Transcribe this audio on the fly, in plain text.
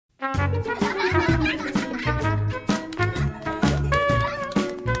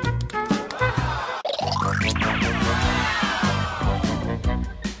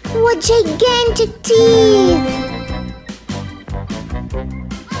What gigantic teeth!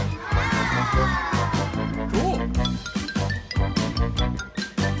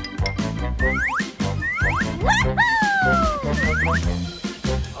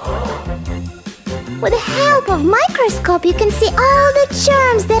 With the help of microscope, you can see all the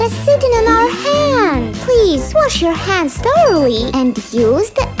germs that are sitting on our hand. Please wash your hands thoroughly and use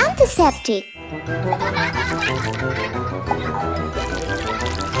the antiseptic.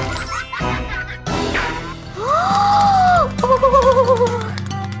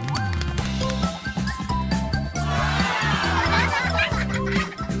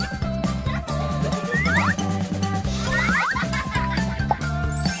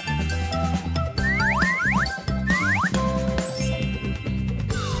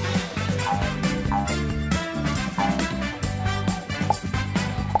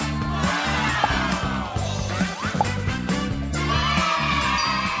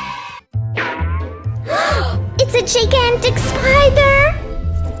 It's a gigantic spider!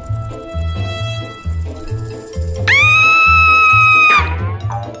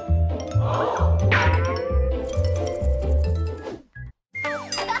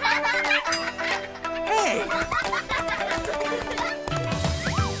 Hey!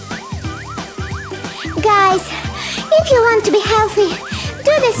 Guys, if you want to be healthy,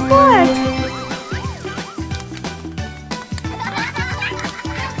 do the sport!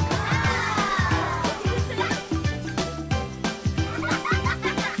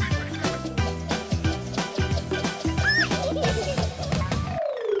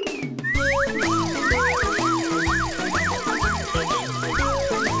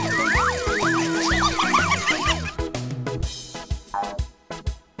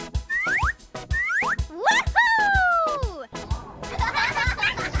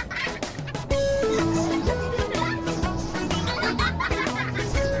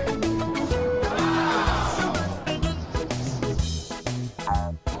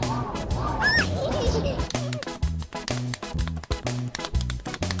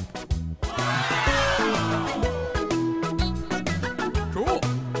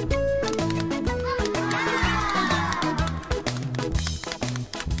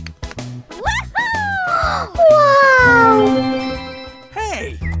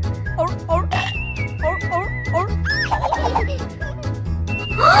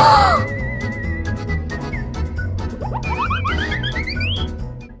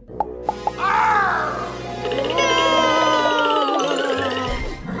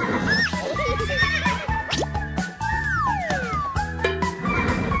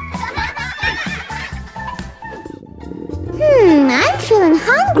 I'm feeling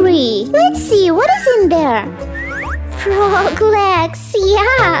hungry. Let's see, what is in there? Frog legs,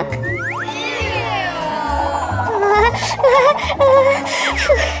 yuck!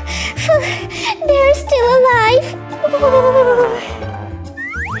 They're still alive.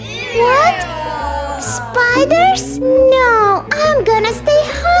 What? Spiders? No, I'm gonna stay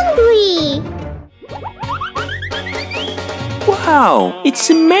hungry. Wow, it's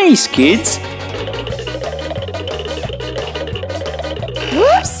a maze, kids.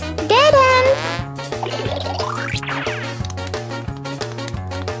 Whoops, dead end.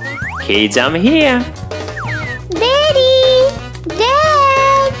 Kids, I'm here. Daddy!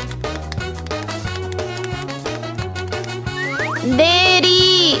 Dad!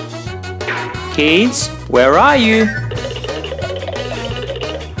 Daddy! Kids, where are you?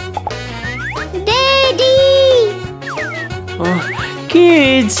 Daddy! Oh,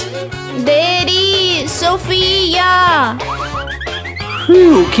 kids! Daddy! Sophia!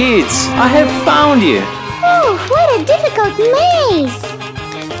 Phew, kids, I have found you. Oh, what a difficult maze!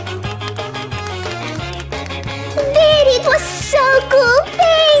 Daddy, it was so cool!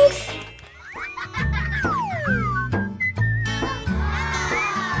 Thanks!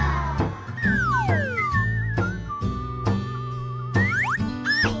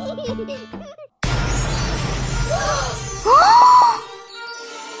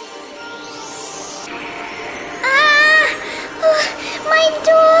 My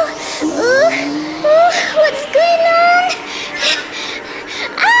doll! What's going on?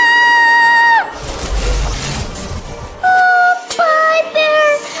 Oh, Piper!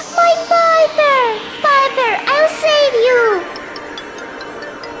 My Piper! Piper, I'll save you!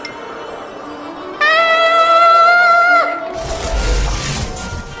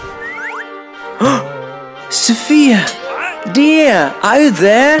 Sophia! Dear, are you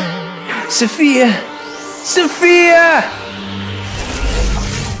there? Sophia! Sophia!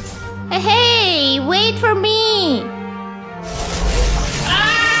 Hey, wait for me!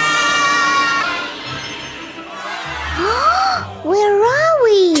 Where are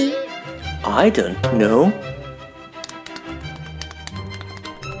we? I don't know.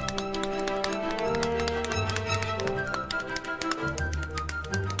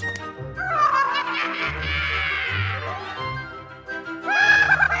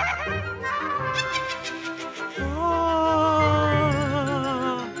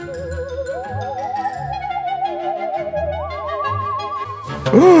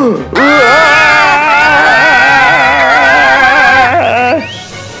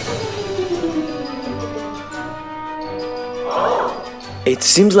 It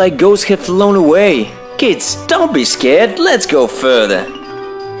seems like ghosts have flown away. Kids, don't be scared. Let's go further.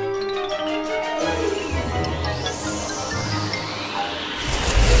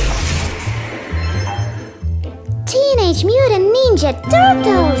 Teenage Mutant Ninja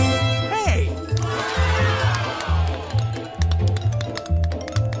Turtles!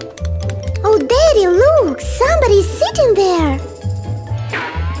 Oh, Daddy, look! Somebody's sitting there!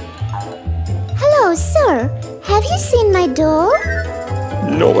 Hello, sir. Have you seen my doll?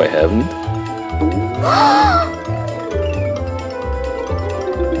 No, I haven't.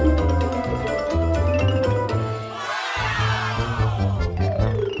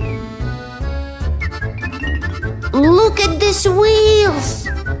 Look at these wheels!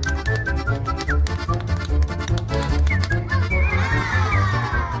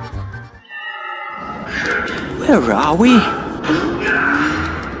 Where are we?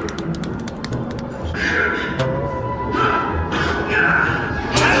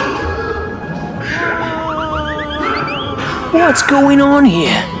 What's going on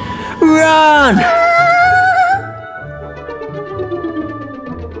here? Run!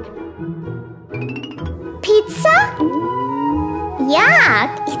 Pizza? Yuck!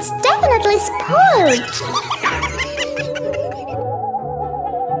 It's definitely spoiled!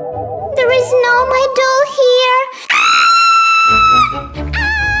 There is no my doll here!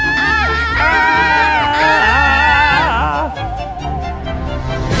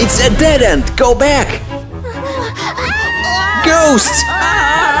 It's a dead end! Go back! Ghosts!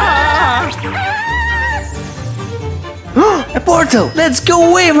 A portal! Let's go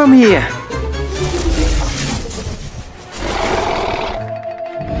away from here!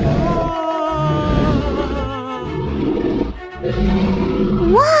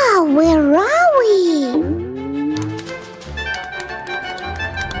 Wow, where are we?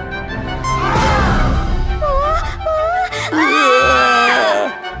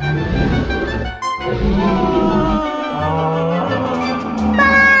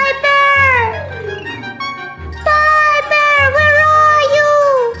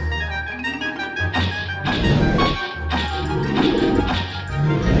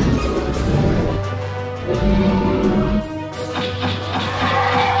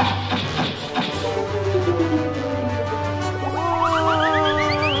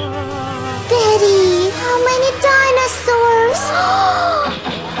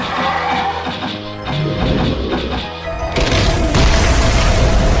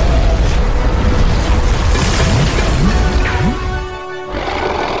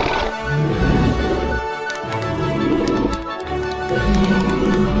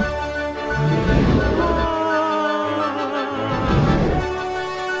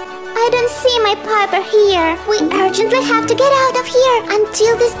 Here. We urgently have to get out of here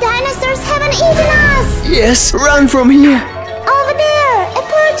until these dinosaurs haven't eaten us! Yes, run from here! Over there! A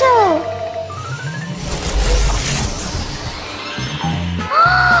portal!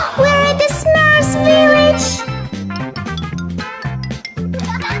 We're at the Smurfs village!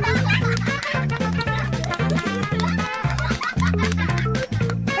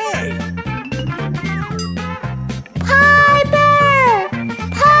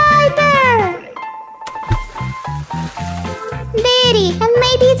 And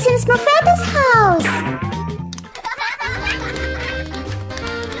maybe it's in Smurfetta's house.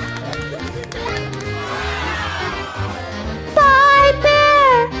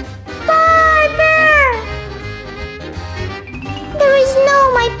 Piper! Piper! There is no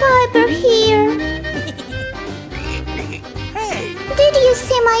my Piper here. Hey! Did you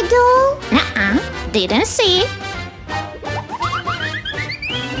see my doll? Didn't see.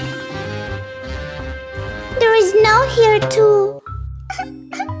 There is no here too.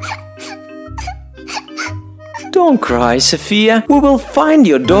 Don't cry, Sofia. We will find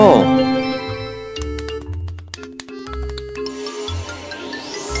your doll.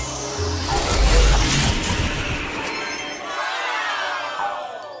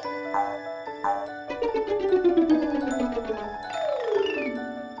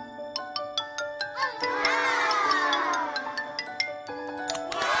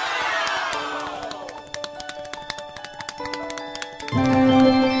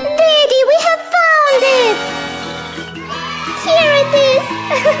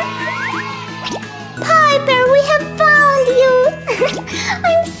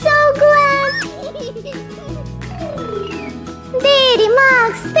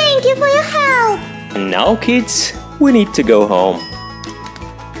 Thank you for your help. And now, kids, we need to go home.